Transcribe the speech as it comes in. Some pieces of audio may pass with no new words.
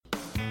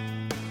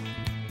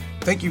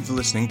Thank you for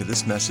listening to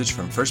this message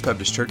from First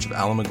Baptist Church of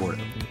Alamogordo.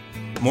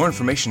 More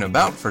information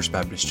about First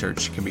Baptist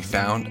Church can be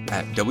found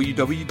at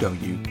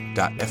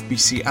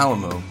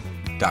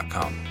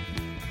www.fbcalamo.com.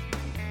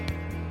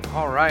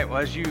 All right, well,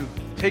 as you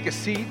take a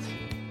seat,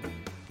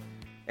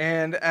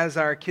 and as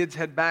our kids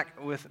head back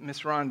with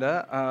Miss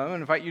Rhonda, I'm going to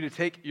invite you to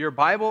take your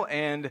Bible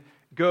and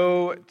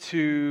go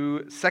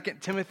to 2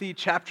 Timothy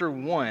chapter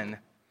 1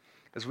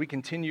 as we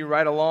continue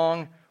right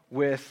along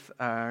with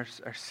our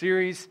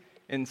series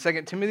in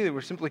 2 Timothy that we're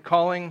simply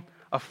calling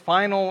a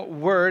final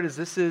word, as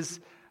this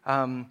is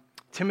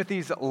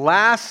Timothy's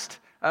last,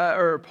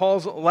 or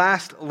Paul's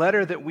last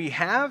letter that we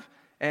have,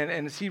 and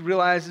as he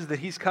realizes that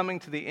he's coming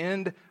to the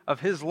end of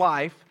his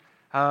life.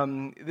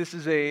 This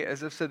is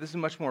as I've said, this is a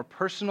much more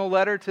personal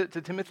letter to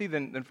Timothy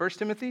than 1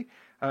 Timothy.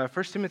 1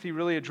 Timothy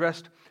really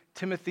addressed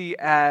Timothy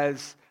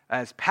as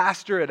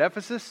pastor at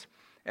Ephesus,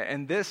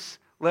 and this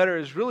letter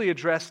is really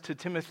addressed to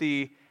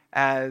Timothy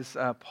as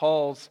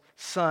Paul's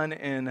son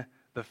in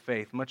the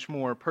faith. Much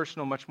more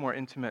personal, much more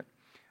intimate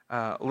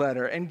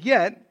letter. And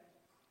yet,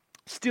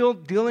 still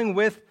dealing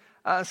with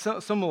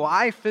some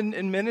life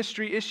and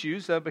ministry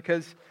issues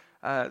because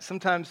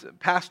sometimes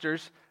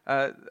pastors,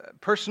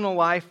 personal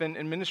life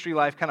and ministry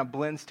life kind of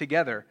blends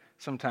together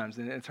sometimes.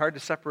 And it's hard to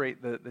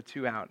separate the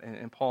two out.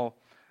 And Paul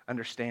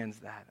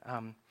understands that.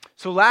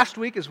 So last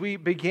week, as we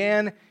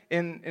began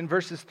in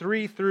verses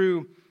 3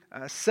 through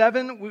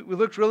 7, we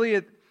looked really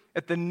at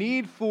the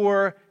need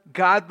for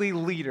godly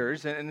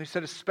leaders, and we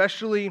said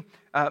especially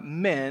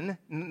men,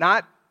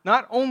 not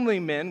only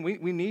men.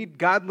 We need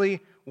godly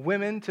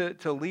women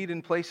to lead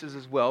in places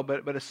as well,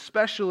 but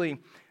especially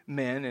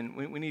men, and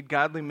we need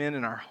godly men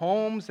in our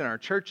homes, in our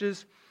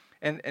churches,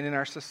 and in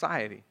our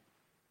society.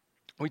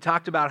 We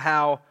talked about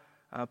how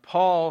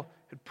Paul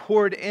had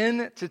poured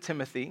into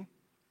Timothy,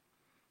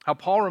 how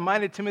Paul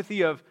reminded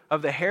Timothy of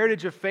the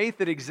heritage of faith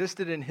that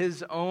existed in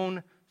his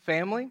own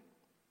family.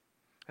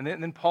 And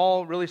then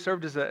Paul really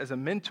served as a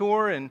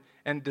mentor and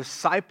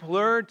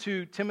discipler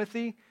to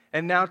Timothy,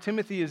 and now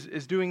Timothy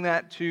is doing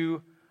that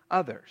to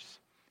others.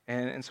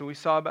 And so we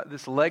saw about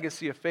this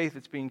legacy of faith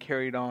that's being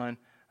carried on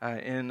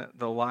in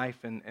the life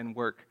and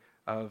work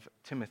of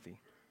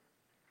Timothy.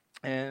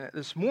 And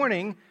this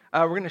morning,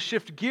 we're going to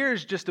shift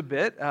gears just a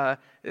bit,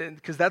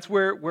 because that's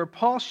where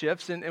Paul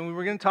shifts, and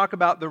we're going to talk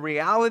about the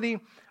reality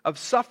of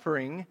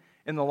suffering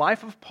in the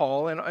life of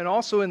Paul and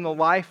also in the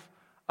life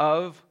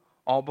of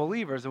all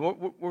believers. And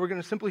what we're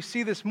going to simply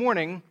see this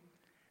morning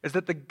is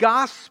that the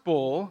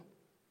gospel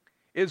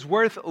is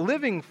worth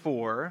living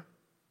for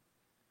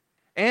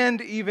and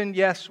even,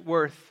 yes,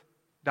 worth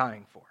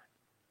dying for.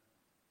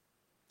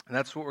 And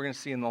that's what we're going to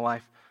see in the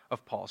life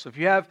of Paul. So if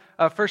you have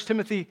 2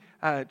 Timothy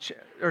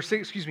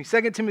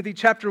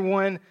chapter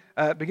 1,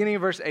 beginning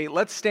of verse 8,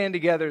 let's stand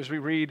together as we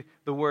read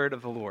the word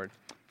of the Lord.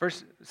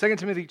 2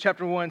 Timothy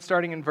chapter 1,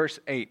 starting in verse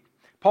 8.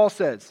 Paul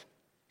says,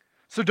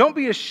 "So don't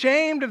be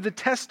ashamed of the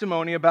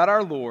testimony about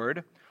our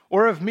Lord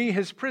or of me,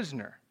 his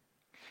prisoner.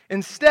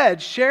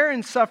 Instead, share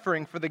in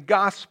suffering for the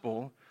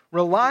gospel,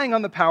 relying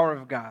on the power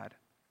of God.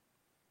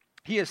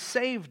 He has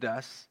saved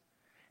us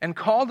and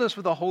called us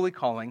with a holy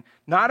calling,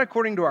 not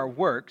according to our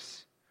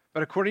works,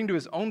 but according to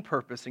his own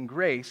purpose and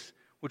grace,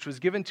 which was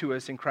given to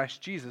us in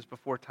Christ Jesus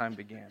before time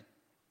began.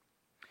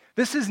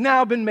 This has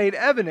now been made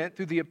evident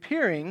through the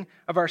appearing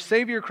of our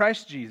Savior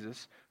Christ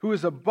Jesus, who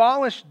has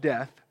abolished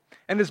death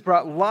and has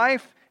brought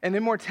life and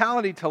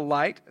immortality to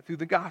light through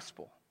the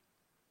gospel.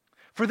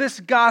 For this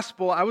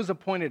gospel I was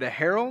appointed a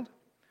herald,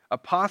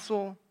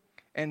 apostle,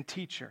 and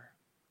teacher.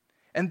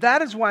 And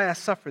that is why I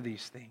suffer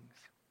these things.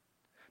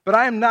 But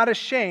I am not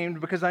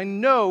ashamed, because I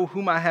know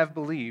whom I have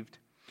believed,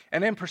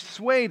 and am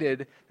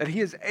persuaded that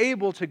he is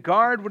able to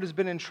guard what has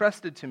been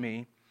entrusted to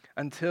me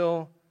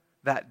until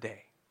that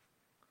day."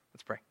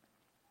 Let's pray.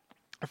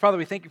 Our Father,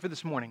 we thank you for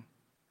this morning.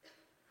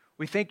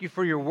 We thank you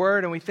for your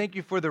word, and we thank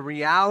you for the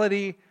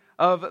reality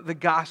of the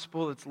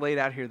gospel that's laid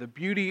out here, the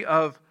beauty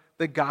of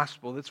the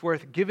gospel that's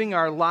worth giving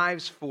our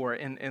lives for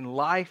in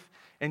life,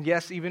 and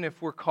yes, even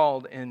if we're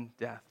called in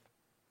death.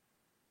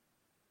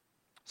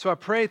 So I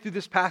pray through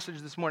this passage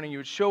this morning you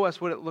would show us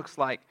what it looks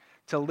like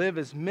to live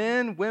as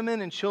men,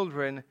 women, and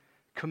children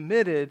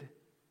committed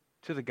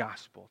to the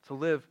gospel, to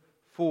live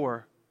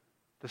for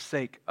the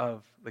sake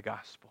of the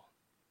gospel.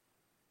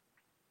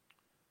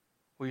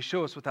 Will you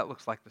show us what that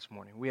looks like this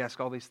morning? We ask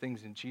all these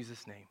things in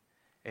Jesus' name.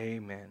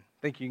 Amen.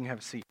 Thank you. You can have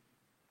a seat.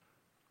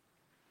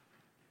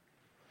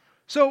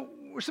 So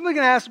we're simply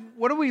going to ask,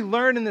 what do we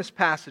learn in this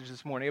passage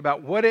this morning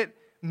about what it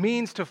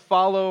means to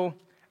follow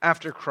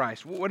after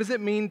Christ? What does it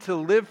mean to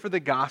live for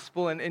the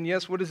gospel? And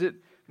yes, what does it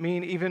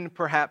mean even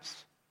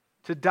perhaps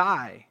to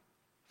die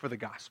for the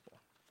gospel?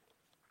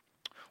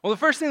 Well, the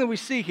first thing that we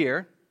see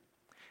here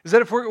is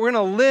that if we're going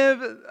to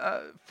live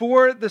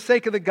for the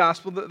sake of the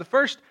gospel, the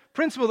first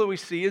principle that we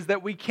see is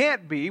that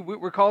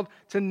we're called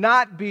to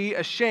not be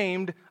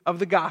ashamed of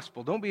the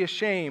gospel. Don't be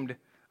ashamed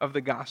of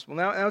the gospel.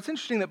 Now it's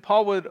interesting that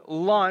Paul would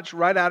launch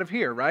right out of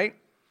here, right?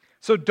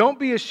 So don't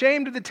be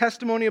ashamed of the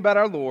testimony about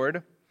our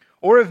Lord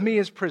or of me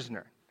as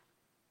prisoner.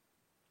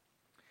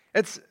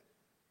 It's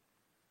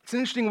It's an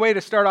interesting way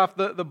to start off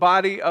the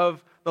body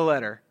of the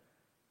letter.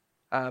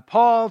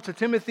 Paul to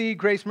Timothy,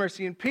 grace,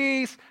 mercy, and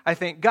peace. I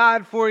thank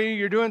God for you.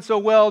 You're doing so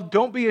well.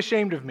 Don't be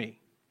ashamed of me.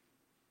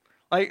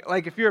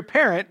 Like if you're a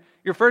parent,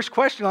 your first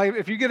question, like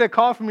if you get a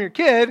call from your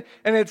kid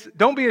and it's,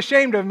 don't be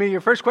ashamed of me, your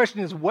first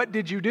question is, what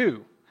did you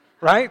do?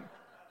 Right?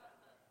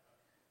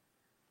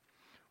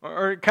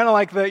 Or kind of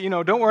like the,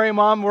 don't worry,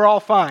 Mom, we're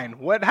all fine.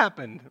 What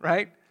happened,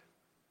 right?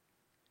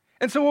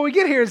 And so what we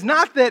get here is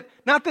not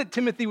that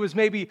Timothy was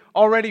maybe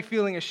already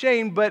feeling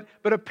ashamed, but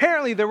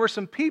apparently there were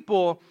some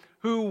people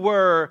who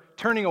were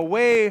turning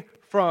away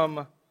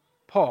from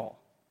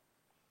Paul.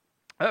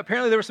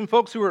 Apparently there were some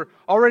folks who were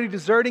already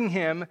deserting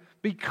him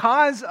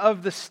because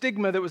of the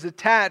stigma that was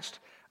attached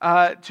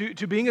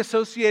to being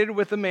associated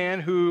with a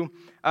man who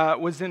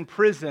was in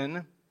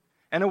prison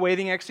and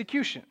awaiting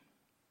execution.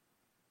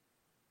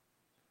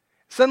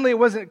 Suddenly it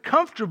wasn't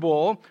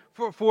comfortable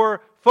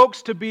for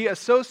folks to be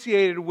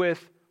associated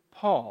with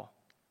Paul.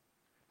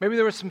 Maybe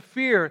there was some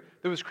fear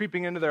that was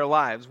creeping into their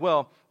lives.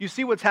 Well, you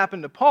see what's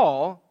happened to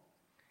Paul.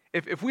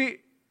 If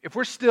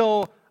we're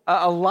still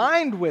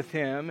aligned with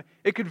him,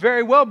 it could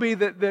very well be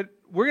that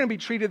we're going to be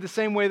treated the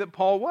same way that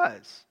Paul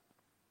was.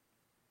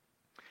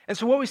 And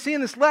so what we see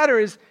in this letter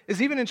is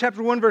even in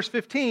chapter 1, verse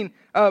 15,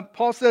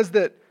 Paul says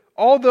that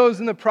all those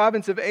in the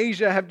province of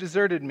Asia have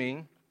deserted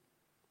me,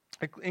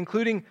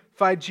 including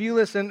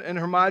Phygelus and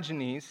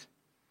Hermogenes.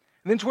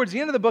 And then towards the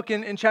end of the book,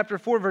 in chapter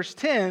 4, verse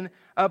 10,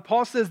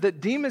 Paul says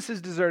that Demas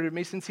has deserted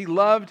me since he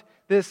loved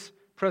this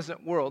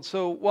present world.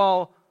 So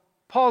while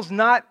Paul's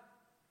not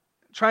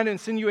trying to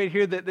insinuate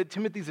here that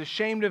Timothy's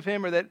ashamed of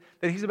him or that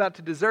he's about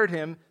to desert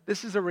him,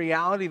 this is a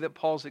reality that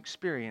Paul's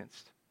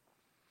experienced.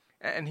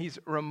 And he's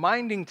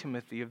reminding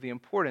Timothy of the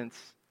importance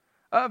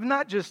of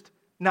not just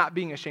not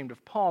being ashamed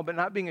of Paul, but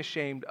not being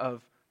ashamed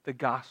of the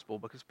gospel.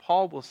 Because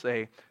Paul will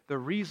say, the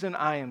reason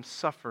I am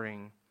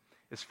suffering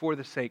is for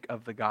the sake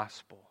of the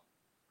gospel.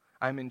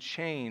 I'm in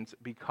chains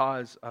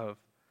because of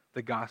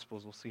the gospel,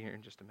 as we'll see here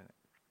in just a minute.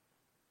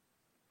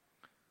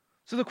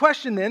 So the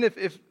question then,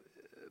 if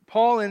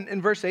Paul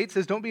in verse 8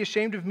 says, don't be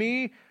ashamed of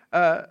me,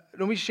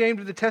 don't be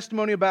ashamed of the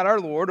testimony about our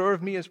Lord or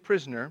of me as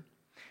prisoner.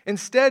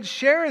 Instead,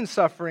 share in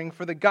suffering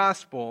for the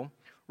gospel,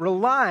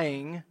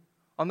 relying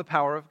on the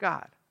power of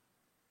God.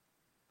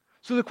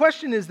 So the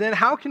question is then,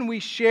 how can we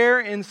share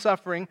in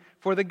suffering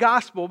for the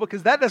gospel?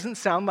 Because that doesn't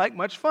sound like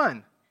much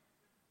fun.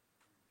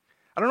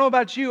 I don't know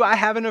about you, I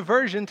have an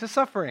aversion to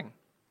suffering,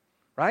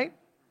 right?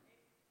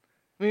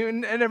 I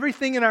mean, and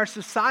everything in our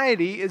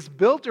society is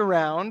built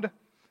around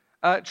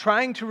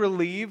trying to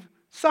relieve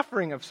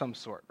suffering of some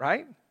sort,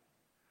 right?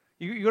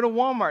 You go to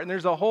Walmart and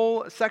there's a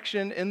whole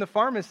section in the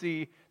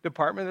pharmacy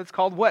department that's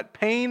called what?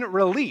 Pain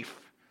relief,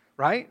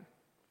 right?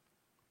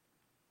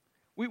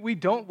 We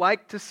don't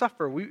like to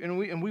suffer, and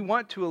we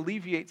want to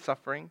alleviate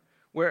suffering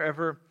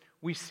wherever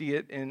we see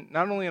it, in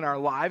not only in our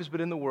lives but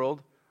in the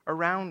world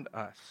around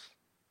us.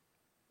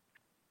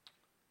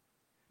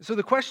 So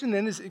the question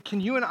then is,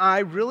 can you and I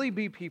really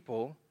be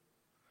people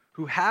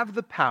who have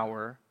the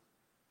power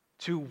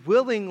to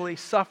willingly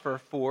suffer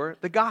for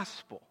the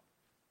gospel?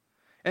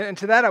 And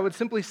to that I would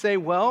simply say,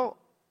 well,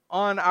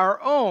 on our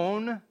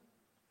own,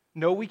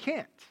 no, we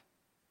can't.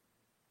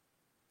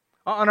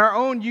 On our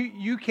own,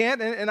 you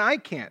can't and I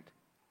can't.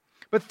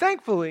 But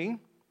thankfully,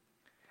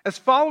 as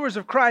followers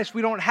of Christ,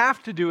 we don't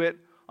have to do it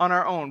on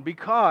our own,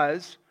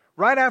 because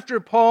right after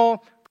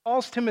Paul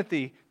calls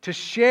Timothy to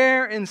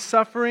share in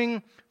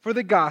suffering for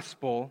the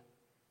gospel,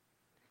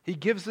 he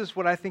gives us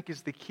what I think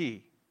is the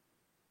key: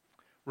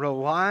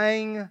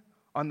 relying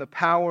on the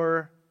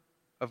power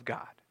of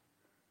God.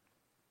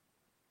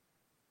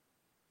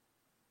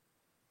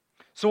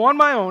 So on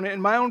my own,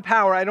 in my own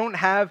power, I don't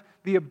have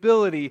the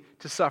ability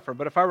to suffer.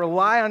 But if I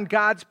rely on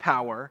God's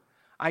power,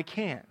 I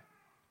can.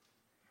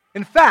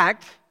 In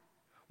fact,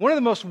 one of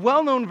the most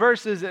well-known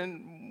verses,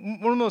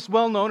 and one of the most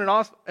well-known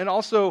and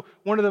also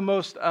one of the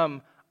most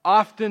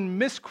often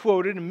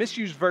misquoted and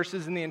misused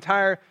verses in the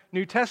entire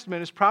New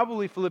Testament is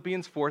probably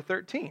Philippians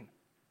 4:13.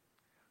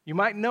 You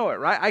might know it,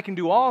 right? I can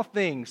do all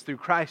things through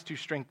Christ who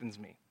strengthens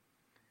me.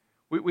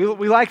 We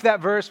like that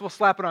verse. We'll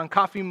slap it on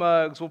coffee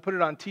mugs. We'll put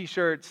it on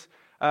T-shirts.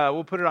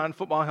 We'll put it on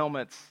football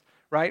helmets,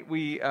 right?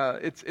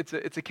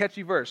 It's a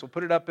catchy verse. We'll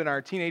put it up in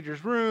our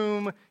teenager's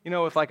room,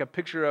 with like a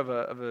picture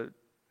of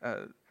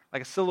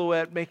like a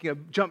silhouette making a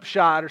jump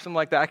shot or something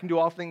like that. I can do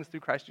all things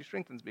through Christ who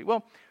strengthens me.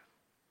 Well,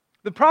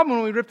 the problem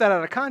when we rip that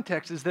out of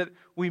context is that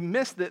we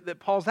miss that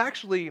Paul's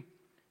actually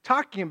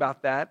talking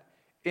about that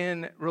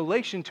in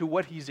relation to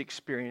what he's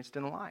experienced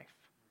in life.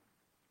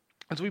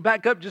 As we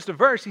back up just a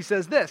verse, he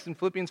says this in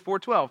Philippians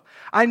 4:12.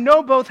 I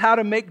know both how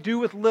to make do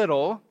with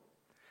little,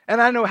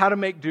 and I know how to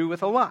make do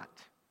with a lot.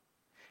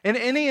 In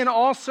any and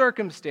all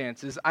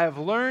circumstances, I have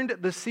learned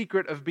the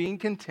secret of being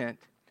content,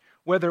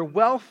 whether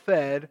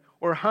well-fed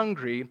or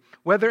hungry,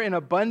 whether in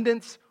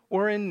abundance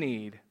or in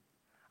need.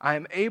 I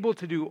am able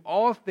to do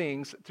all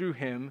things through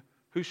him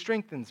who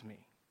strengthens me.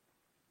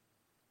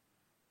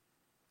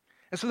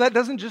 And so that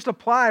doesn't just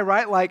apply,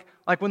 right? Like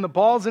when the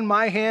ball's in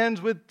my hands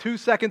with 2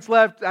 seconds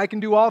left, I can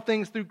do all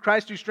things through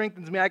Christ who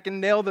strengthens me. I can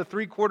nail the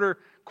 3/4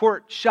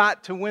 court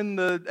shot to win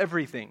the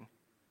everything.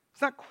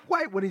 It's not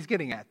quite what he's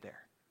getting at there.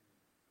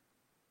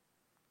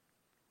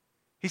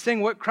 He's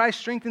saying what Christ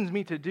strengthens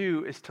me to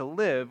do is to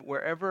live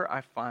wherever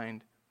I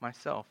find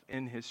myself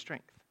in his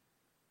strength.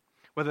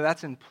 Whether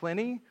that's in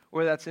plenty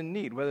or that's in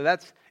need. Whether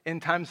that's in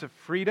times of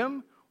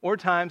freedom or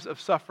times of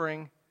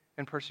suffering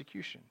and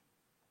persecution.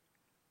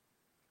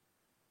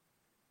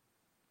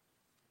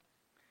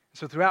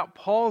 So throughout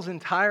Paul's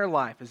entire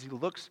life, as he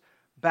looks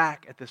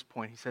back at this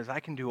point, he says, I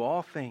can do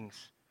all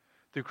things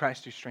through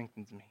Christ who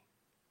strengthens me.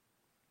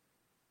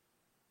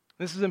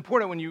 This is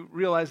important when you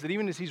realize that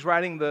even as he's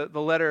writing the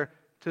letter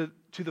to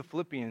the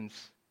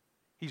Philippians,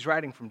 he's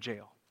writing from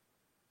jail.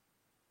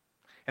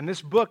 And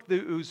this book,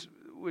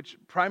 which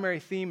primary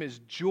theme is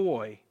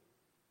joy,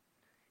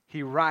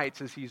 he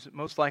writes as he's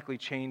most likely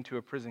chained to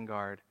a prison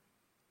guard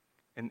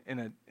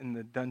in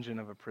the dungeon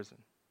of a prison.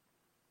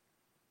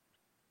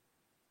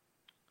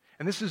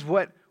 And this is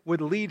what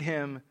would lead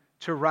him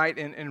to write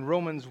in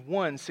Romans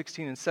 1,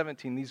 16 and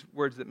 17, these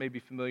words that may be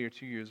familiar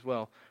to you as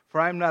well. For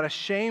I am not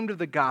ashamed of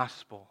the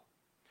gospel,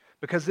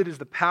 because it is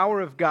the power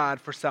of God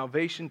for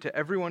salvation to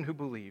everyone who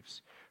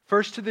believes,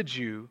 first to the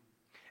Jew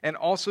and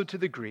also to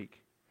the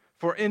Greek.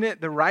 For in it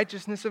the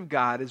righteousness of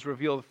God is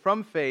revealed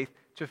from faith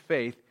to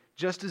faith,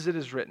 just as it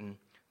is written,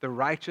 the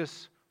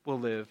righteous will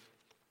live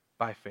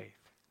by faith.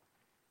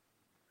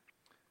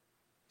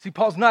 See,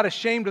 Paul's not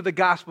ashamed of the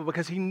gospel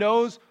because he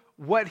knows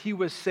what he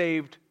was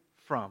saved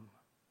from.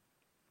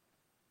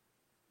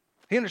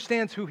 He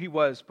understands who he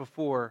was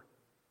before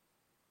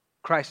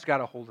Christ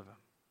got a hold of him.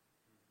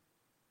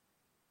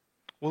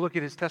 We'll look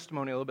at his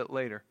testimony a little bit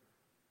later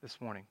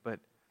this morning, but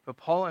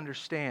Paul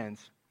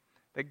understands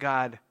that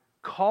God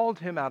called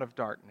him out of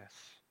darkness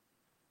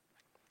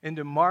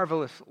into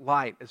marvelous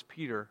light, as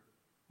Peter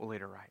will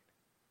later write.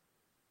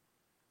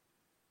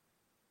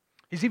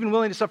 He's even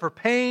willing to suffer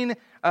pain,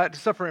 to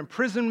suffer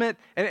imprisonment,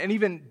 and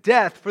even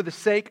death for the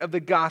sake of the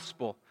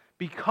gospel,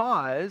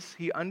 because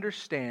he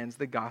understands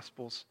the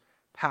gospel's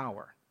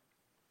power.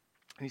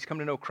 And he's come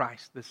to know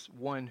Christ, this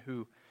one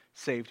who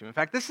saved him. In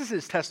fact, this is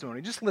his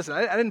testimony. Just listen.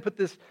 I didn't put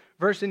this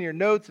verse in your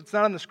notes. It's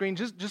not on the screen.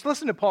 Just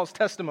listen to Paul's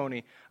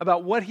testimony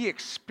about what he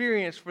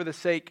experienced for the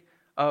sake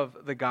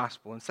of the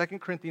gospel. In 2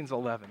 Corinthians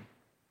 11,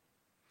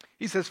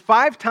 he says,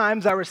 5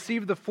 times I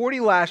received the 40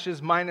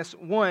 lashes minus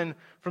 1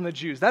 from the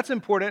Jews. That's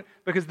important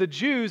because the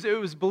Jews, it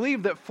was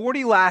believed that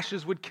 40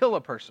 lashes would kill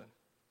a person.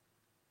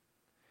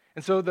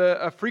 And so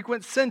a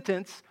frequent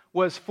sentence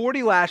was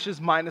 40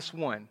 lashes minus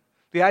 1.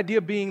 The idea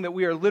being that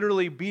we are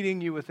literally beating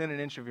you within an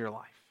inch of your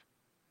life.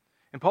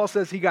 And Paul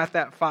says he got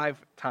that 5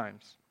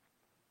 times.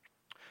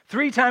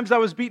 3 times I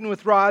was beaten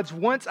with rods.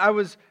 Once I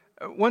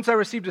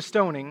received a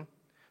stoning.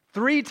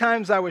 3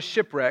 times I was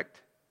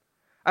shipwrecked.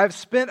 I have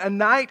spent a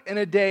night and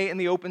a day in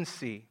the open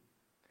sea.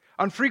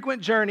 On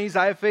frequent journeys,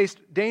 I have faced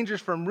dangers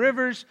from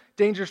rivers,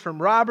 dangers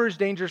from robbers,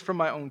 dangers from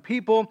my own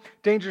people,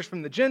 dangers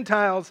from the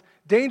Gentiles,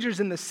 dangers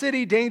in the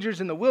city,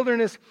 dangers in the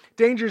wilderness,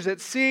 dangers at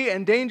sea,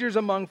 and dangers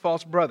among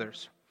false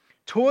brothers.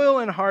 Toil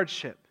and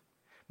hardship,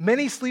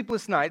 many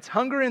sleepless nights,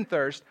 hunger and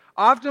thirst,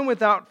 often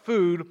without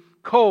food,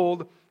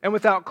 cold, and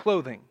without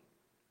clothing.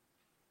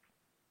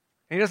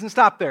 And he doesn't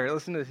stop there.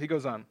 Listen to this. He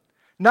goes on.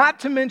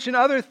 Not to mention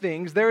other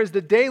things, there is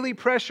the daily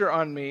pressure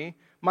on me,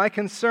 my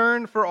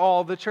concern for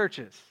all the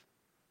churches.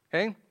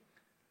 Okay?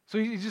 So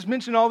he just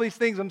mentioned all these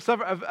things.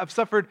 I've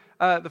suffered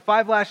the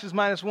 5 lashes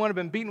minus 1. I've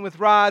been beaten with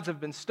rods.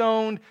 I've been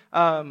stoned.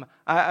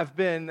 I've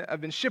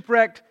been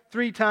shipwrecked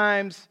 3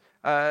 times.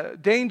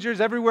 Dangers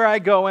everywhere I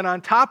go. And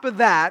on top of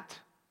that,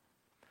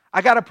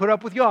 I got to put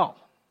up with y'all.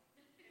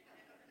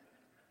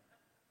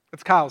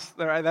 That's Kyle's,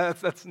 right?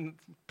 That's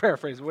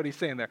paraphrase of what he's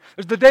saying there.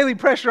 There's the daily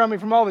pressure on me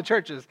from all the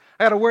churches.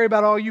 I got to worry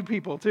about all you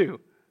people too.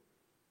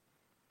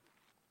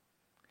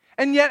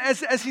 And yet,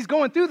 as he's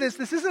going through this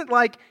isn't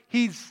like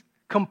he's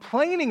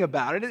complaining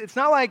about it. It's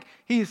not like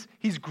he's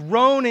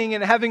groaning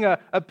and having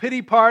a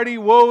pity party,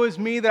 woe is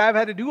me that I've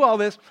had to do all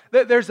this.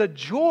 There's a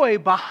joy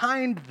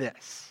behind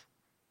this.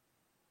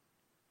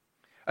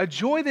 A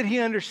joy that he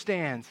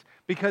understands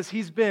because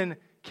he's been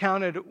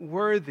counted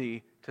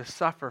worthy to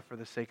suffer for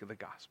the sake of the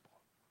gospel.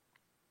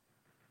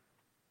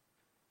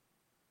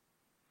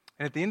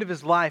 And at the end of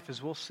his life,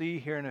 as we'll see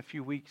here in a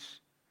few weeks,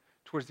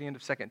 towards the end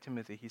of 2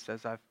 Timothy, he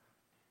says, I've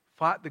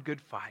fought the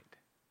good fight.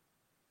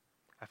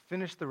 I've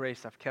finished the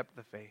race. I've kept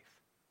the faith.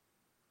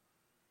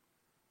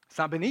 It's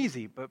not been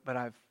easy, but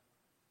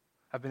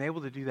I've been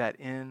able to do that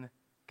in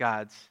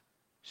God's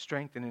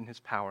strength and in his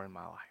power in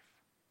my life.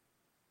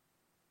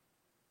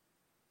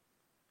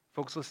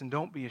 Folks, listen,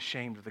 don't be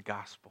ashamed of the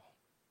gospel.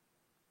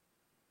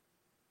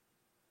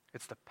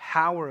 It's the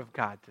power of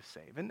God to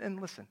save.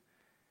 And listen,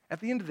 at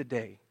the end of the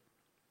day,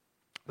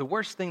 the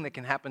worst thing that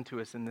can happen to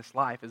us in this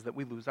life is that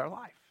we lose our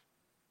life.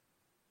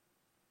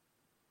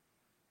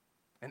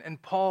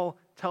 And Paul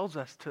tells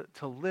us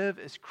to live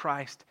as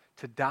Christ,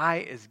 to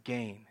die as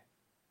gain.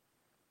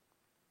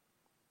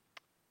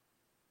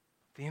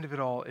 At the end of it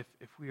all,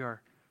 if we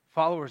are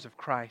followers of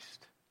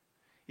Christ,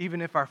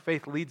 even if our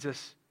faith leads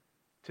us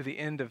to the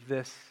end of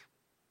this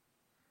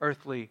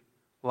earthly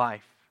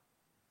life,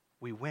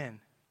 we win.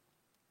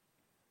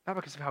 Not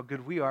because of how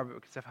good we are,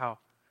 but because of how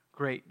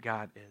great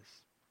God is.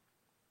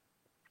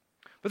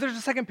 But there's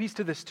a second piece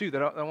to this too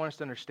that I want us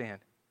to understand.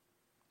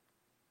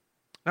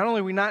 Not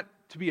only are we not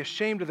to be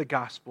ashamed of the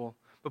gospel,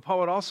 but Paul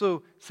would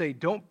also say,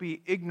 don't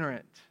be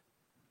ignorant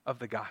of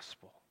the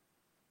gospel.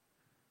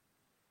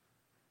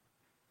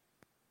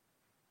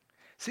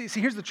 See,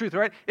 here's the truth,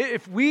 right?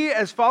 If we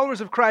as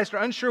followers of Christ are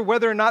unsure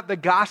whether or not the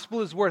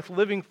gospel is worth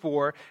living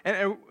for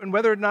and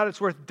whether or not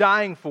it's worth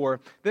dying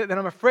for, then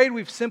I'm afraid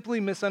we've simply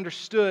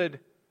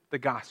misunderstood the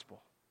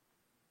gospel.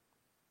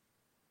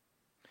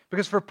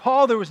 Because for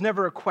Paul, there was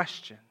never a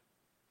question.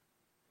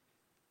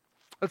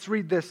 Let's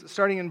read this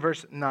starting in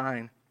verse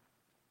 9.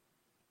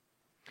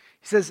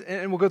 He says,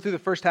 and we'll go through the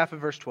first half of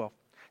verse 12.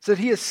 It says,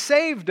 He has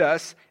saved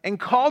us and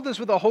called us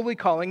with a holy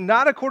calling,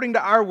 not according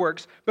to our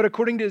works, but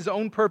according to His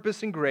own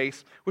purpose and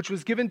grace, which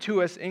was given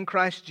to us in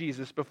Christ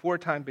Jesus before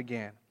time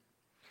began.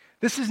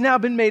 This has now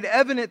been made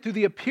evident through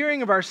the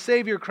appearing of our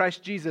Savior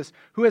Christ Jesus,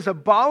 who has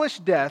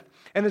abolished death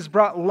and has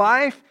brought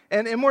life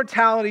and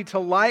immortality to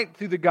light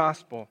through the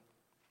gospel.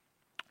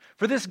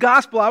 For this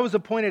gospel I was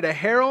appointed a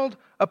herald,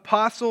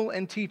 apostle,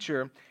 and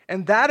teacher,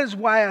 and that is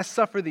why I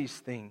suffer these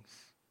things.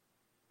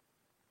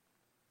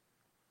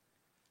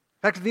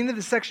 In fact, at the end of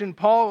the section,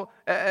 Paul,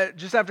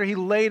 just after he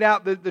laid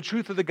out the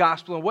truth of the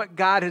gospel and what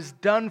God has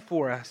done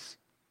for us,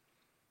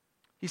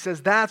 he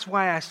says, that's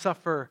why I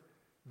suffer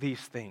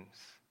these things.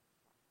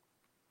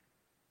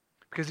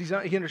 Because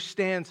he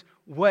understands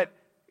what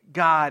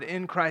God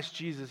in Christ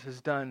Jesus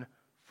has done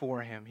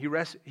for him.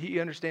 He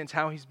understands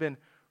how he's been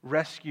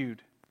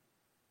rescued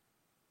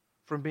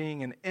from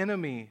being an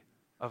enemy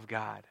of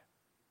God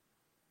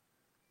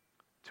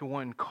to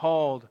one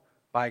called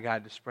by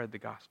God to spread the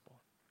gospel.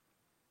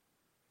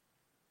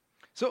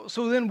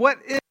 So then what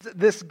is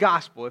this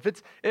gospel?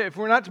 If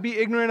we're not to be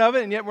ignorant of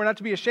it and yet we're not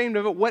to be ashamed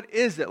of it, what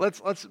is it?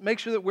 Let's make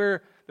sure that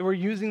we're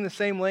using the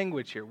same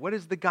language here. What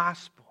is the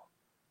gospel?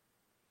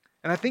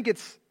 And I think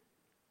it's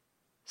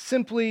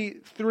simply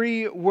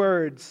 3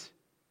 words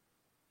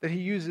that he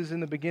uses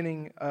in the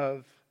beginning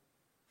of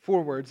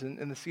 4 words in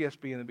the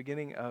CSB in the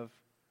beginning of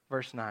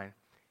verse 9.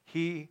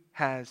 He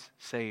has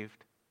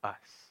saved us.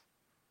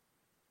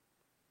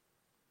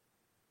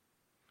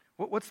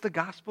 What's the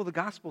gospel? The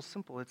gospel's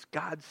simple. It's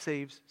God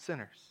saves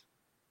sinners.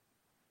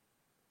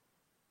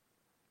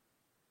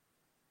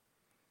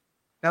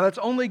 Now, that's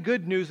only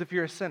good news if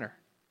you're a sinner.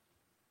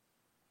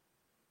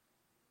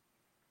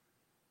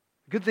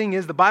 The good thing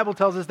is the Bible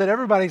tells us that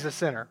everybody's a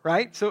sinner,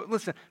 right? So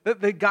listen,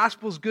 the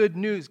gospel's good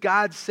news.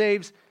 God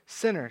saves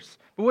sinners.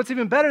 But what's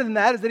even better than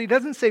that is that He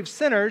doesn't save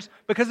sinners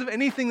because of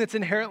anything that's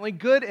inherently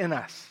good in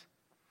us.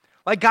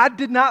 Like God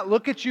did not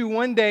look at you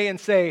one day and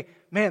say,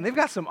 man, they've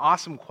got some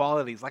awesome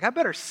qualities. Like I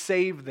better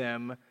save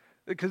them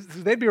because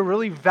they'd be a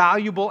really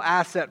valuable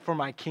asset for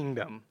my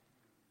kingdom.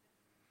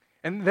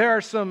 And there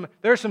are some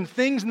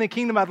things in the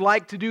kingdom I'd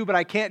like to do, but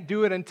I can't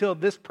do it until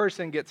this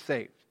person gets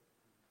saved.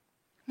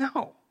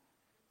 No.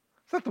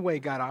 It's not the way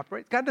God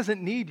operates. God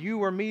doesn't need you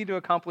or me to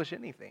accomplish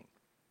anything.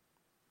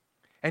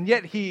 And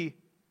yet He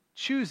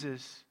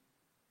chooses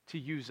to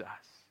use us.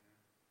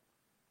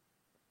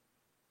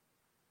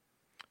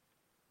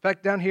 In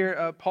fact, down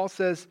here, Paul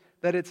says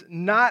that it's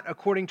not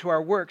according to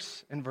our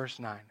works in verse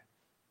 9,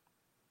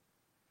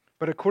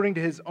 but according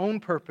to His own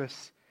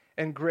purpose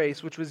and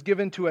grace, which was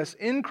given to us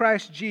in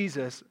Christ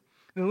Jesus.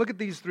 And look at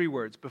these 3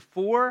 words,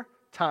 before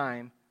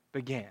time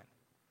began.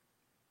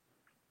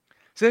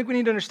 So I think we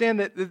need to understand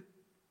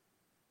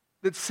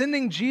that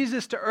sending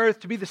Jesus to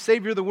earth to be the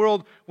Savior of the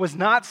world was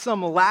not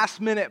some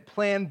last-minute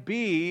plan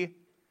B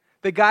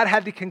that God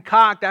had to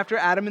concoct after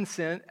Adam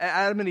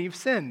and Eve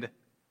sinned.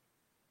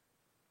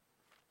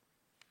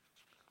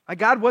 Like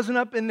God wasn't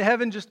up in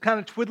heaven just kind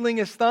of twiddling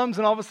His thumbs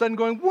and all of a sudden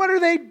going, what are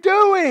they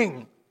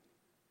doing?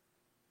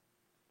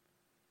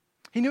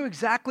 He knew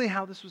exactly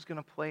how this was going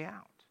to play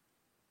out.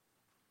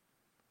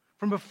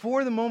 From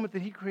before the moment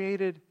that He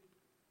created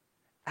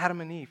Adam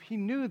and Eve, He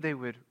knew they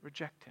would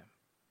reject Him.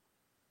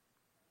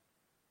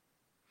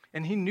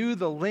 And He knew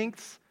the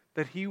lengths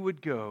that He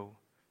would go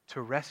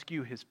to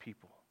rescue His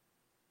people.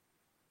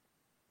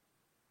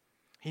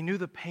 He knew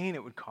the pain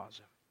it would cause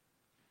Him.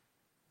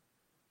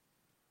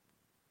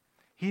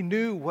 He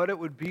knew what it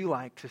would be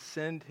like to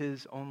send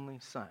His only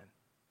Son.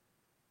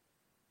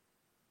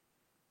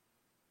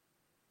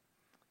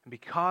 And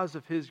because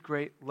of His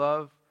great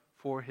love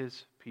for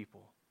His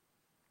people,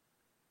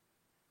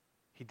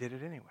 He did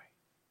it anyway.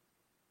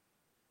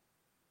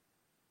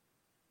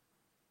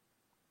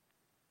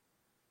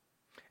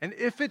 And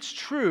if it's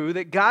true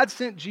that God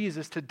sent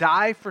Jesus to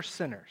die for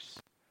sinners,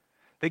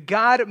 that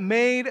God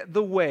made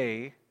the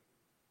way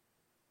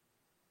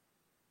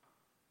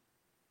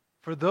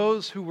for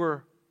those who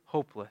were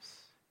hopeless,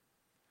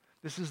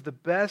 this is the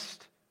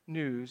best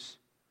news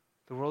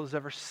the world has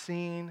ever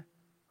seen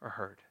or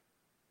heard.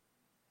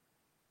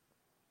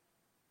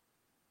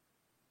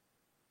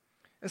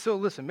 And so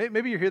listen,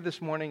 maybe you're here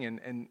this morning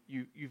and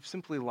you've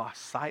simply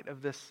lost sight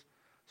of this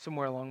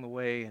somewhere along the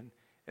way.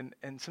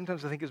 And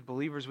sometimes I think as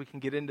believers we can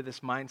get into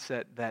this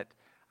mindset that,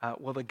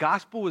 well, the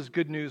gospel was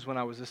good news when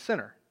I was a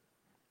sinner.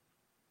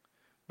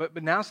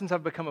 But now since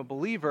I've become a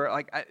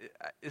believer,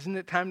 isn't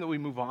it time that we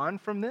move on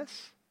from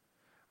this?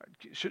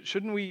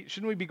 Shouldn't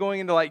we be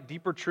going into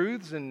deeper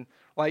truths and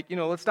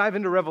let's dive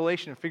into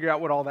Revelation and figure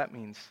out what all that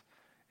means.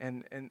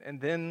 And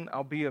then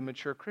I'll be a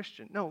mature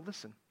Christian. No,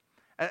 listen.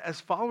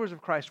 As followers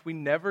of Christ, we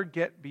never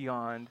get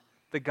beyond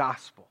the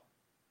gospel.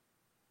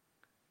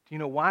 Do you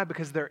know why?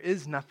 Because there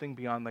is nothing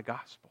beyond the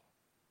gospel.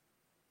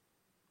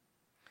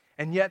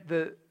 And yet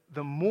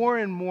the more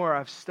and more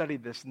I've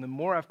studied this and the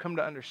more I've come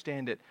to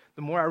understand it,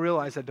 the more I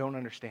realize I don't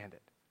understand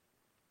it.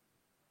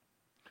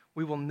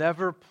 We will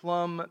never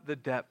plumb the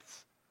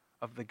depths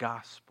of the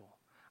gospel.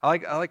 I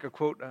like a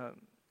quote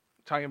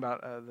talking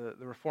about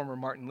the reformer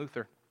Martin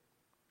Luther,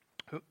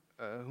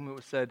 whom it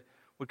was said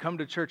would come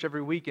to church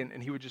every week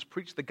and he would just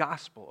preach the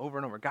gospel over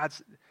and over.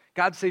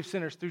 God saves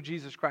sinners through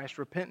Jesus Christ.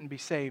 Repent and be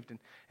saved.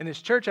 And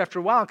his church, after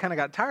a while, kind of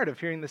got tired of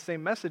hearing the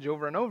same message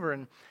over and over.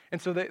 And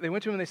so they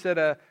went to him and they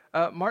said,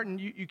 Martin,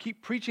 you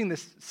keep preaching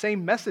this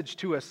same message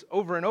to us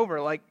over and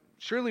over.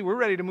 Surely we're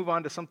ready to move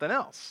on to something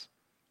else.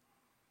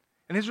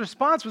 And his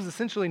response was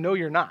essentially, no,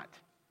 you're not.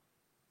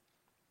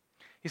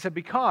 He said,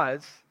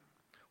 because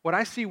what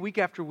I see week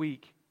after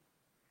week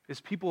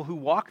is people who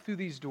walk through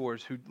these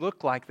doors who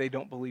look like they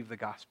don't believe the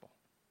gospel.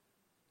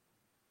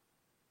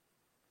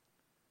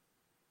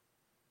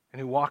 And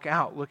who walk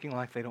out looking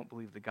like they don't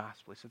believe the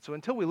gospel. He said, so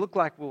until we look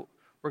like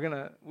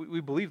we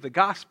believe the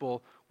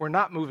gospel, we're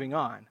not moving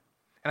on.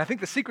 And I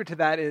think the secret to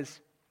that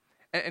is,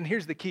 and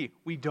here's the key,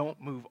 we don't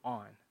move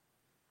on.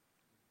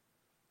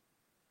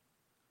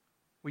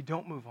 We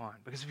don't move on.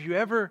 Because if you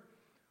ever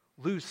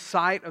lose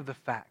sight of the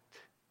fact,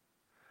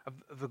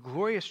 of the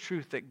glorious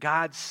truth that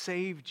God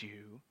saved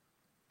you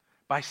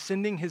by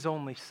sending his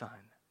only Son,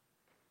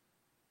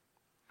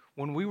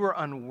 when we were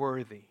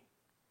unworthy,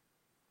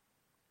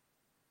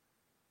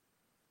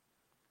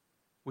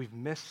 we've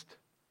missed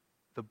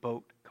the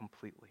boat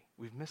completely.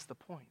 We've missed the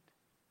point.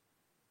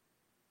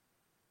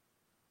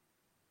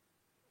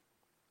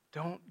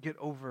 Don't get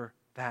over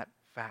that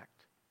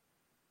fact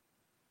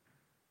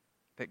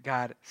that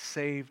God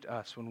saved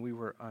us when we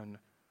were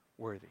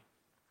unworthy.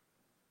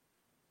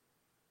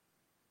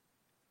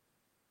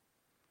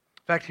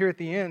 In fact, here at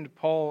the end,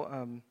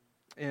 Paul,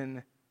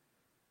 in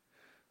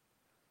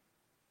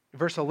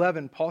verse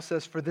 11, Paul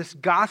says, for this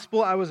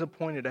gospel I was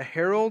appointed a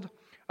herald,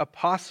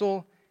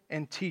 apostle,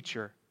 and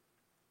teacher.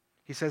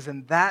 He says,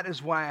 and that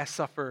is why I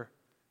suffer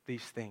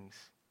these things.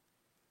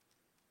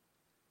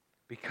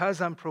 Because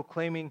I'm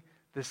proclaiming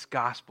this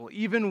gospel.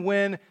 Even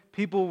when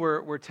people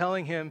were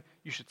telling him,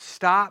 you should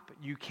stop,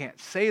 you can't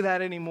say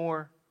that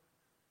anymore.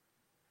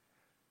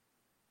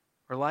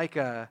 Or like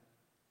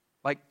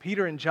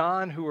Peter and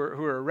John who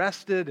were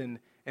arrested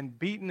and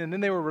beaten, and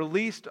then they were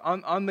released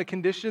on the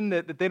condition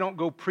that they don't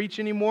go preach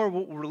anymore.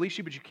 We'll release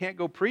you, but you can't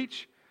go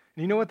preach.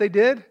 And you know what they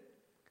did?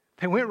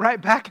 They went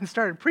right back and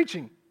started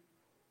preaching.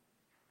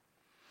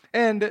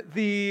 And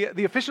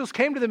the officials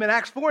came to them in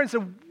Acts 4 and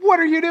said, what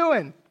are you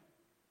doing?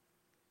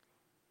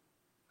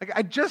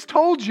 I just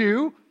told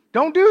you,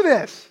 don't do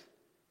this.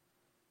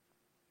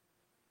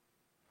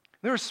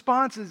 The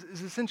response is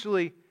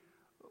essentially,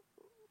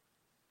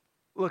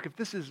 look, if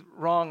this is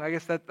wrong, I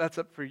guess that's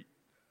up to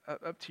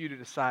you to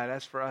decide.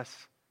 As for us,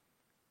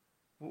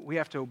 we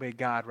have to obey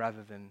God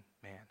rather than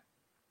man.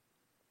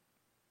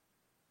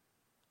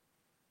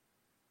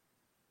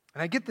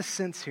 And I get the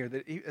sense here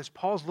that as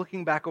Paul's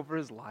looking back over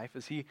his life,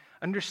 as he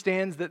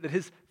understands that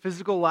his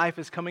physical life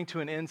is coming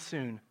to an end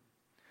soon,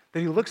 that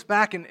he looks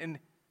back and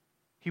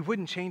he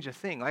wouldn't change a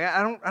thing.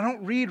 I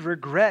don't read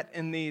regret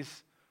in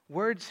these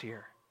words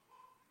here.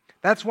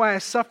 That's why I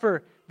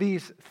suffer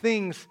these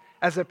things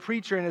as a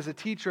preacher and as a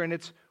teacher, and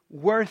it's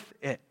worth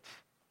it.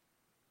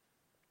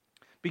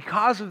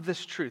 Because of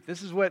this truth,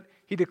 this is what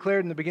he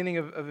declared in the beginning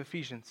of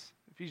Ephesians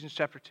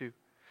chapter 2.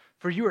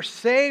 For you are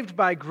saved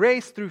by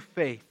grace through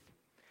faith,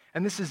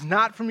 and this is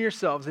not from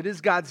yourselves, it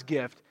is God's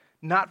gift,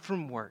 not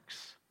from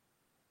works,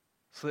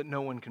 so that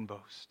no one can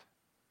boast.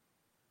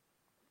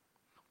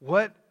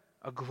 What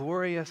a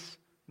glorious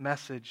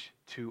message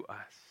to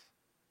us.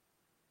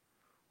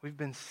 We've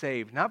been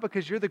saved, not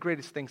because you're the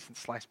greatest thing since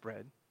sliced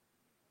bread,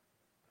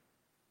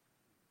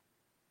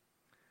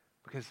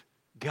 because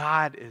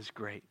God is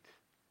great.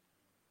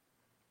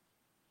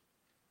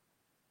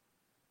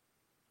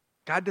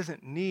 God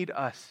doesn't need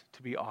us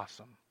to be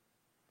awesome,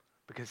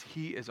 because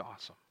he is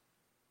awesome.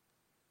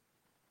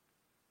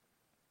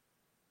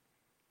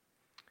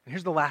 And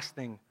here's the last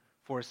thing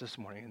for us this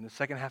morning, in the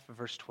second half of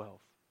verse 12. I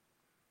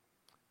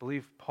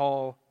believe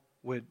Paul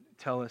would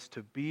tell us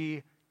to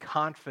be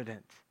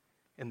confident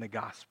in the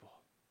gospel.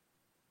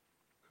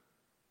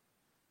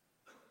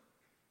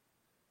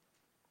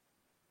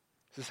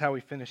 This is how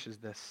he finishes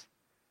this.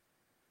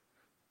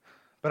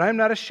 But I am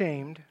not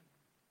ashamed,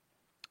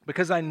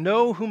 because I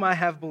know whom I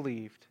have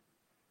believed,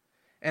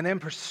 and am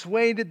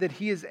persuaded that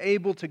he is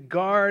able to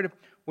guard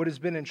what has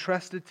been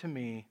entrusted to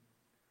me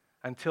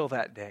until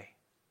that day.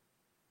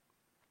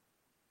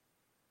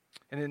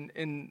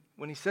 And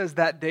when he says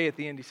that day at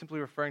the end, he's simply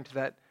referring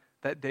to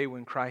that day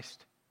when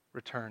Christ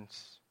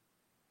returns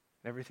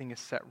and everything is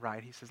set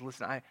right. He says,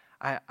 listen,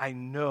 I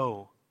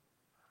know,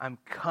 I'm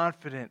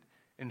confident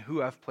in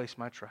who I've placed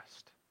my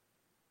trust.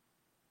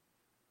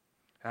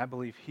 And I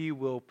believe he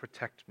will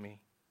protect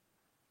me.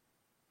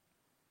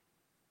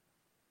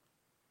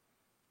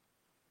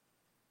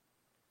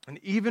 And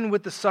even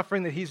with the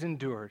suffering that he's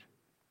endured,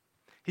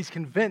 he's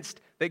convinced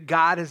that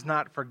God has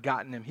not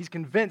forgotten him. He's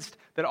convinced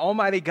that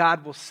Almighty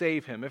God will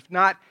save him. If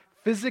not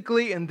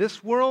physically in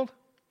this world,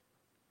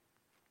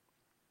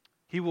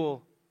 he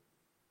will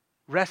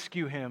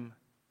rescue him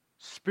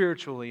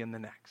spiritually in the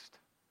next.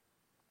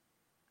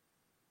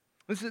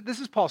 This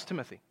is Paul's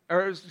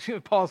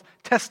Paul's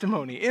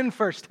testimony in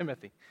 1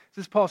 Timothy.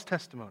 This is Paul's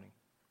testimony.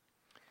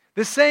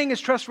 This saying is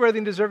trustworthy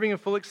and deserving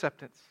of full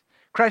acceptance.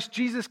 Christ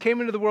Jesus came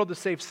into the world to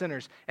save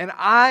sinners, and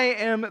I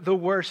am the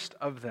worst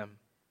of them.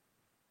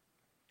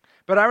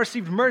 But I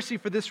received mercy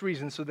for this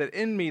reason, so that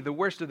in me, the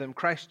worst of them,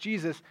 Christ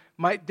Jesus,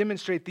 might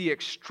demonstrate the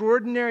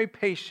extraordinary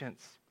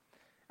patience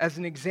as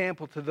an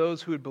example to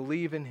those who would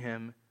believe in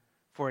him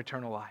for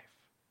eternal life.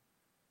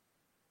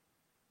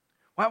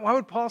 Why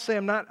would Paul say,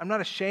 I'm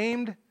not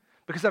ashamed?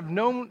 Because I've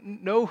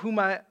know whom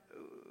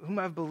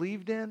I've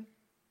believed in?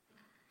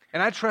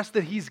 And I trust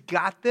that he's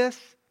got this?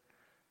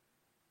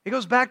 It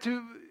goes back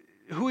to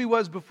who he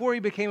was before he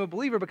became a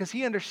believer, because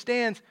he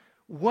understands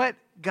what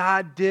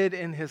God did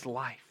in his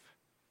life.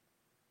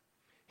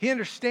 He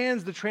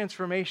understands the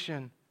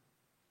transformation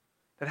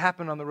that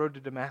happened on the road to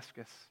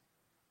Damascus.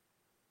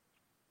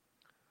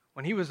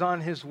 When he was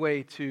on his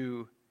way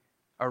to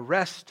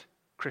arrest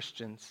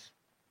Christians,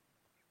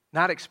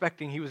 not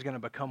expecting he was going to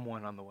become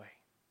one on the way.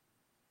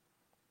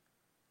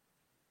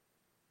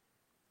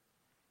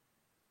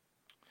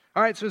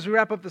 All right, so as we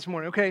wrap up this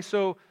morning, okay,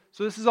 so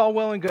this is all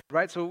well and good,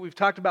 right? So we've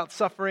talked about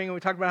suffering, and we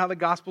talked about how the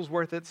gospel's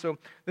worth it. So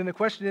then the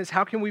question is,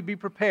 how can we be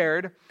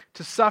prepared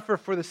to suffer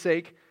for the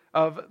sake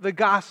of the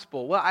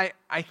gospel? Well,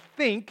 I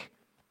think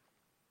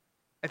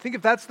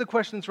if that's the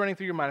question that's running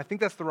through your mind, I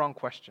think that's the wrong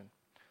question.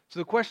 So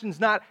the question is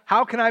not,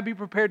 how can I be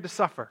prepared to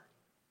suffer?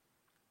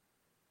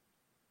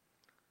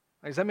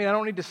 Does that mean I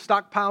don't need to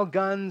stockpile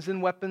guns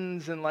and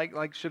weapons and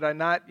like should I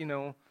not,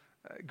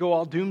 go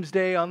all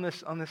doomsday on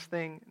this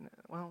thing?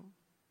 Well,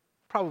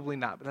 probably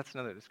not, but that's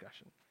another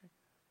discussion.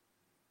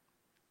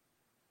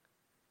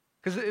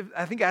 Because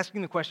I think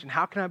asking the question,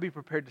 how can I be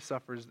prepared to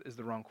suffer, is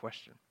the wrong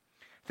question.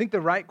 I think the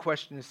right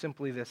question is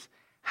simply this: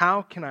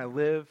 how can I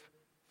live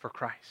for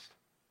Christ?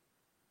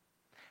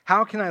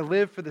 How can I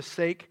live for the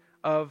sake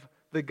of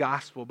the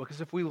gospel? Because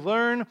if we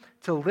learn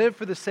to live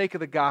for the sake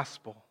of the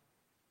gospel,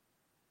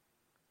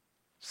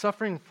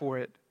 suffering for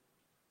it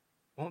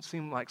won't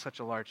seem like such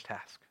a large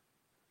task.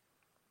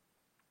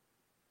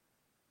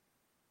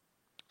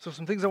 So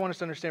some things I want us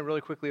to understand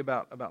really quickly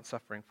about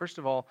suffering. First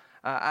of all,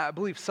 I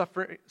believe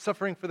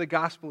suffering for the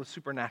gospel is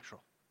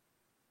supernatural.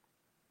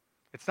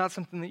 It's not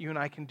something that you and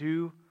I can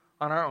do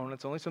on our own.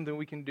 It's only something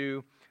we can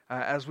do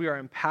as we are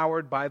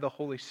empowered by the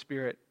Holy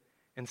Spirit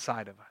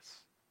inside of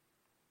us.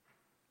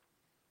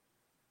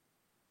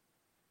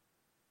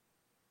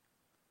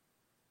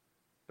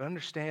 But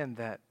understand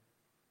that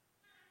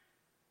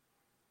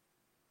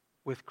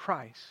with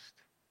Christ,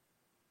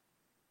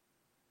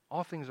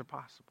 all things are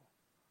possible.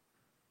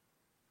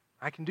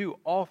 I can do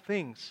all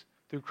things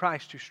through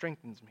Christ who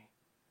strengthens me.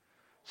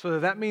 So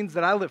that means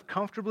that I live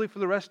comfortably for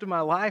the rest of my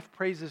life.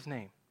 Praise his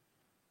name.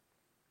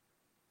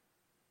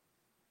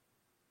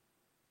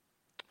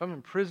 If I'm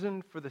in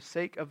prison for the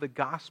sake of the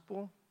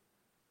gospel,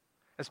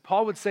 as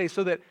Paul would say,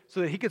 so that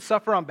he could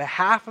suffer on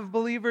behalf of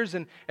believers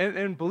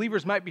and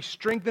believers might be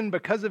strengthened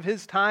because of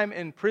his time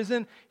in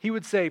prison, he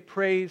would say,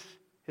 praise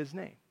his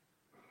name.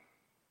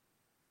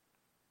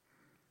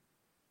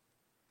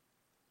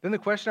 Then the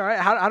question, all right,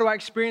 how do I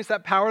experience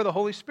that power of the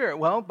Holy Spirit?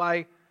 Well,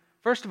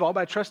 first of all,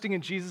 by trusting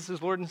in Jesus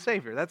as Lord and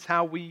Savior. That's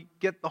how we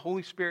get the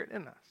Holy Spirit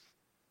in us.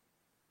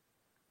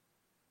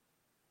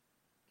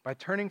 By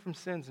turning from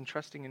sins and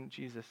trusting in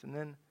Jesus. And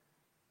then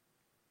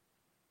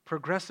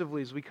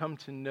progressively, as we come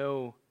to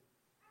know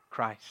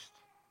Christ,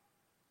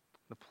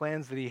 the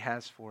plans that he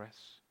has for us,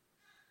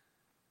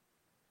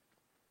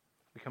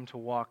 we come to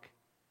walk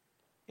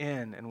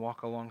in and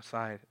walk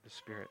alongside the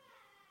Spirit.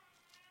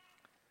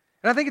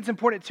 And I think it's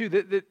important, too,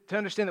 that to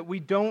understand that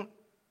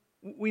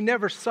we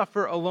never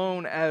suffer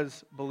alone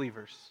as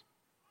believers.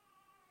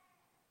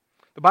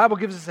 The Bible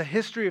gives us a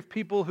history of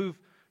people who've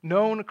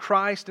known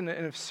Christ and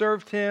have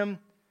served him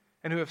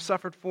and who have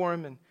suffered for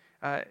him. And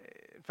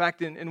in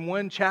fact, in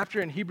one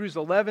chapter in Hebrews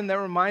 11, that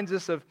reminds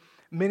us of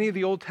many of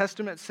the Old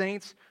Testament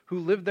saints who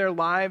lived their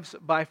lives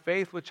by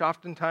faith, which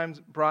oftentimes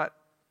brought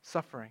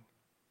suffering.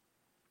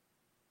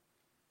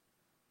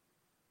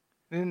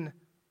 In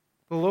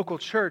the local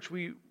church,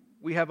 we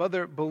have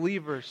other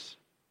believers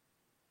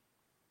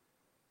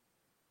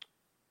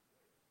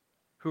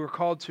who are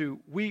called to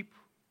weep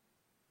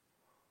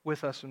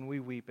with us when we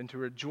weep and to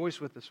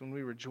rejoice with us when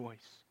we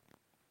rejoice,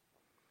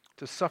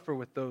 to suffer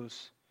with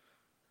those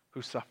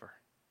who suffer.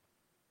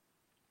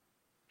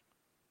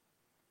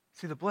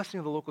 See, the blessing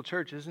of the local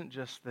church isn't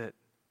just that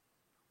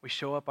we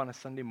show up on a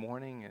Sunday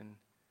morning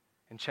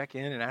and check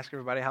in and ask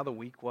everybody how the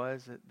week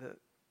was.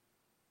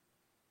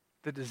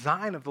 The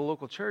design of the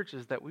local church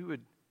is that we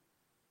would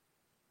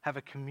have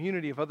a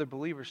community of other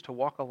believers to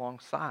walk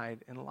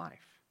alongside in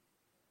life,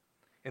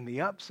 in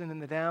the ups and in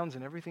the downs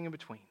and everything in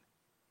between.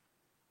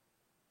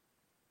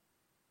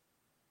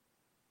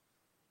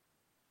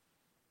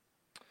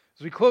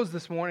 As we close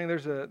this morning,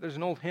 there's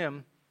an old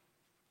hymn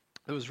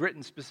that was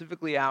written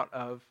specifically out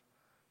of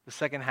the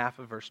second half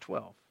of verse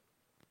 12,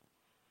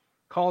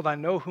 called "I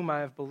Know Whom I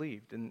Have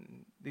Believed,"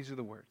 and these are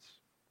the words.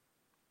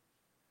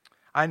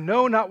 I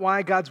know not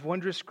why God's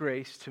wondrous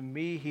grace to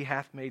me he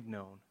hath made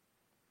known,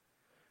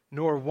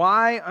 nor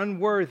why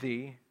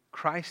unworthy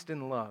Christ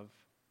in love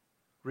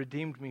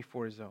redeemed me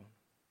for his own.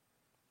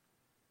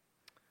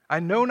 I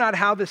know not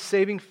how this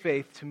saving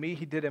faith to me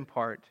he did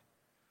impart,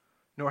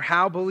 nor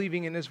how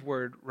believing in his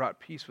word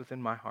wrought peace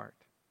within my heart.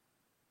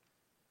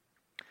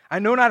 I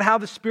know not how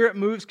the Spirit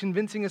moves,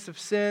 convincing us of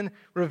sin,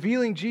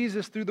 revealing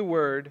Jesus through the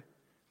word,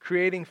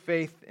 creating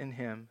faith in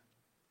him.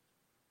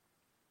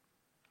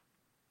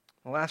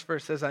 The last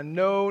verse says, I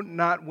know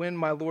not when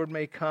my Lord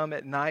may come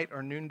at night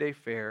or noonday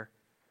fair,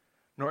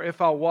 nor if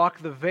I'll walk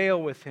the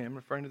vale with him,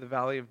 referring to the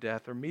valley of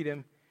death, or meet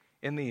him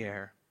in the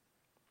air.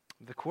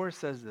 The chorus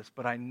says this,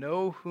 but I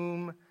know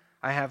whom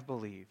I have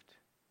believed,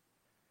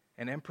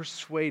 and am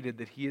persuaded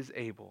that he is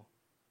able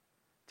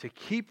to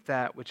keep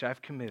that which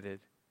I've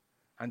committed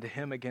unto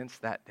him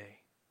against that day.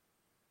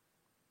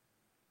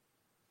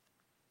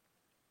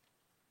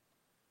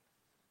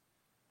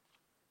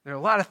 There are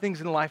a lot of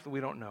things in life that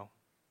we don't know,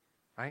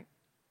 right?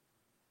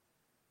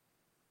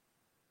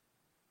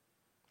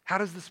 How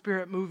does the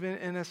Spirit move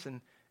in us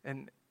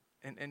and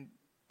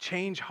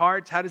change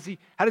hearts? How does he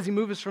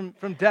move us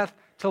from death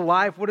to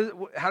life?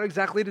 How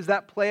exactly does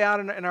that play out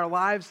in our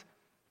lives?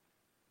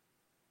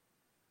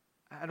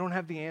 I don't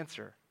have the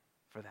answer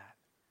for that.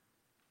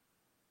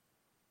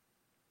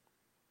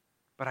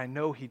 But I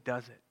know he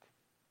does it.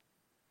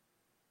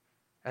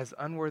 As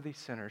unworthy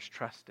sinners,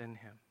 trust in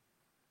him.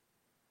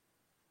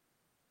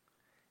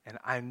 And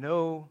I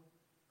know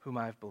whom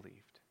I've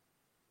believed.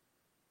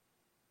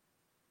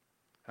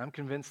 I'm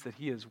convinced that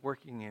he is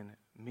working in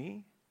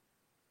me.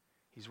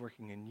 He's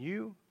working in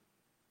you.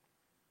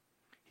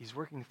 He's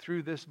working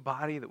through this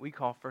body that we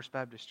call First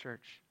Baptist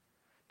Church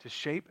to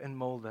shape and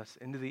mold us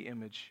into the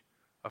image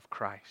of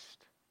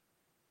Christ,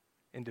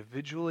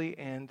 individually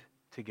and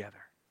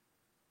together.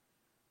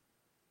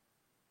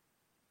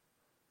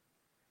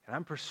 And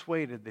I'm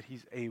persuaded that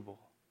he's able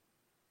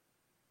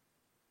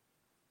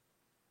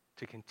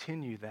to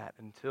continue that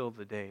until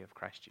the day of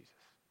Christ Jesus.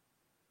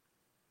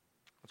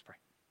 Let's pray.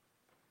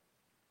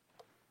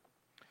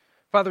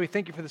 Father, we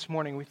thank you for this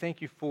morning. We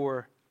thank you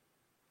for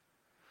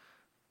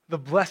the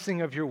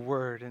blessing of your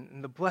word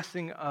and the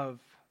blessing of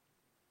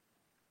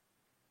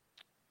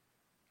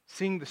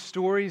seeing the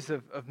stories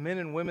of men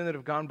and women that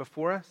have gone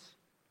before us.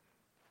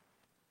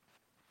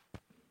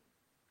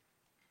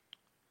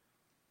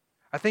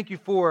 I thank you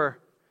for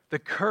the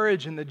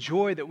courage and the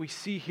joy that we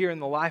see here in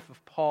the life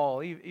of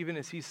Paul, even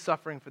as he's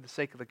suffering for the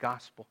sake of the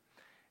gospel.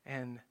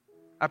 And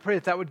I pray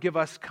that would give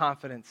us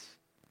confidence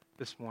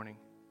this morning.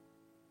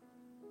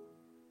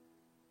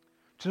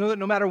 To know that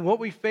no matter what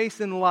we face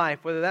in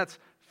life, whether that's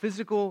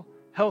physical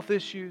health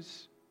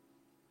issues,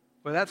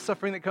 whether that's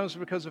suffering that comes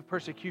because of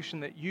persecution,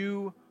 that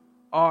you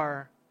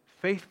are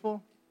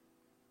faithful.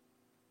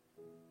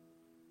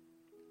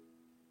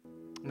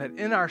 And that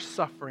in our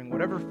suffering,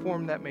 whatever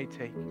form that may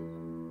take,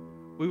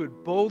 we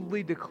would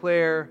boldly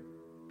declare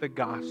the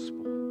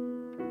gospel.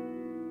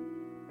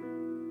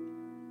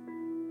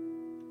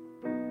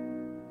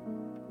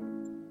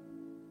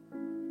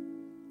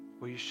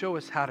 Will you show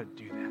us how to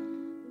do that?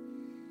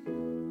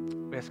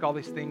 We ask all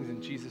these things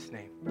in Jesus'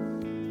 name.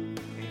 Amen.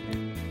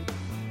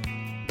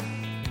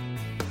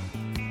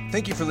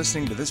 Thank you for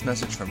listening to this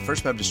message from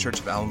First Baptist Church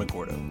of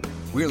Alamogordo.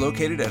 We are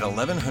located at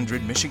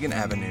 1100 Michigan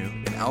Avenue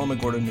in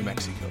Alamogordo, New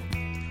Mexico.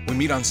 We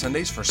meet on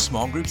Sundays for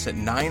small groups at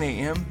 9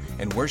 a.m.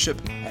 and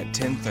worship at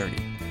 10:30.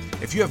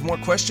 If you have more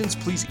questions,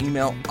 please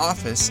email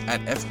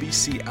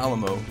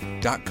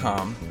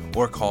office@fbcalamo.com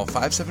or call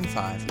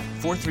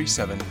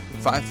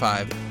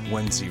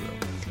 575-437-5510.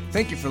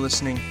 Thank you for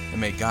listening,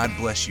 and may God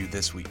bless you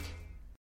this week.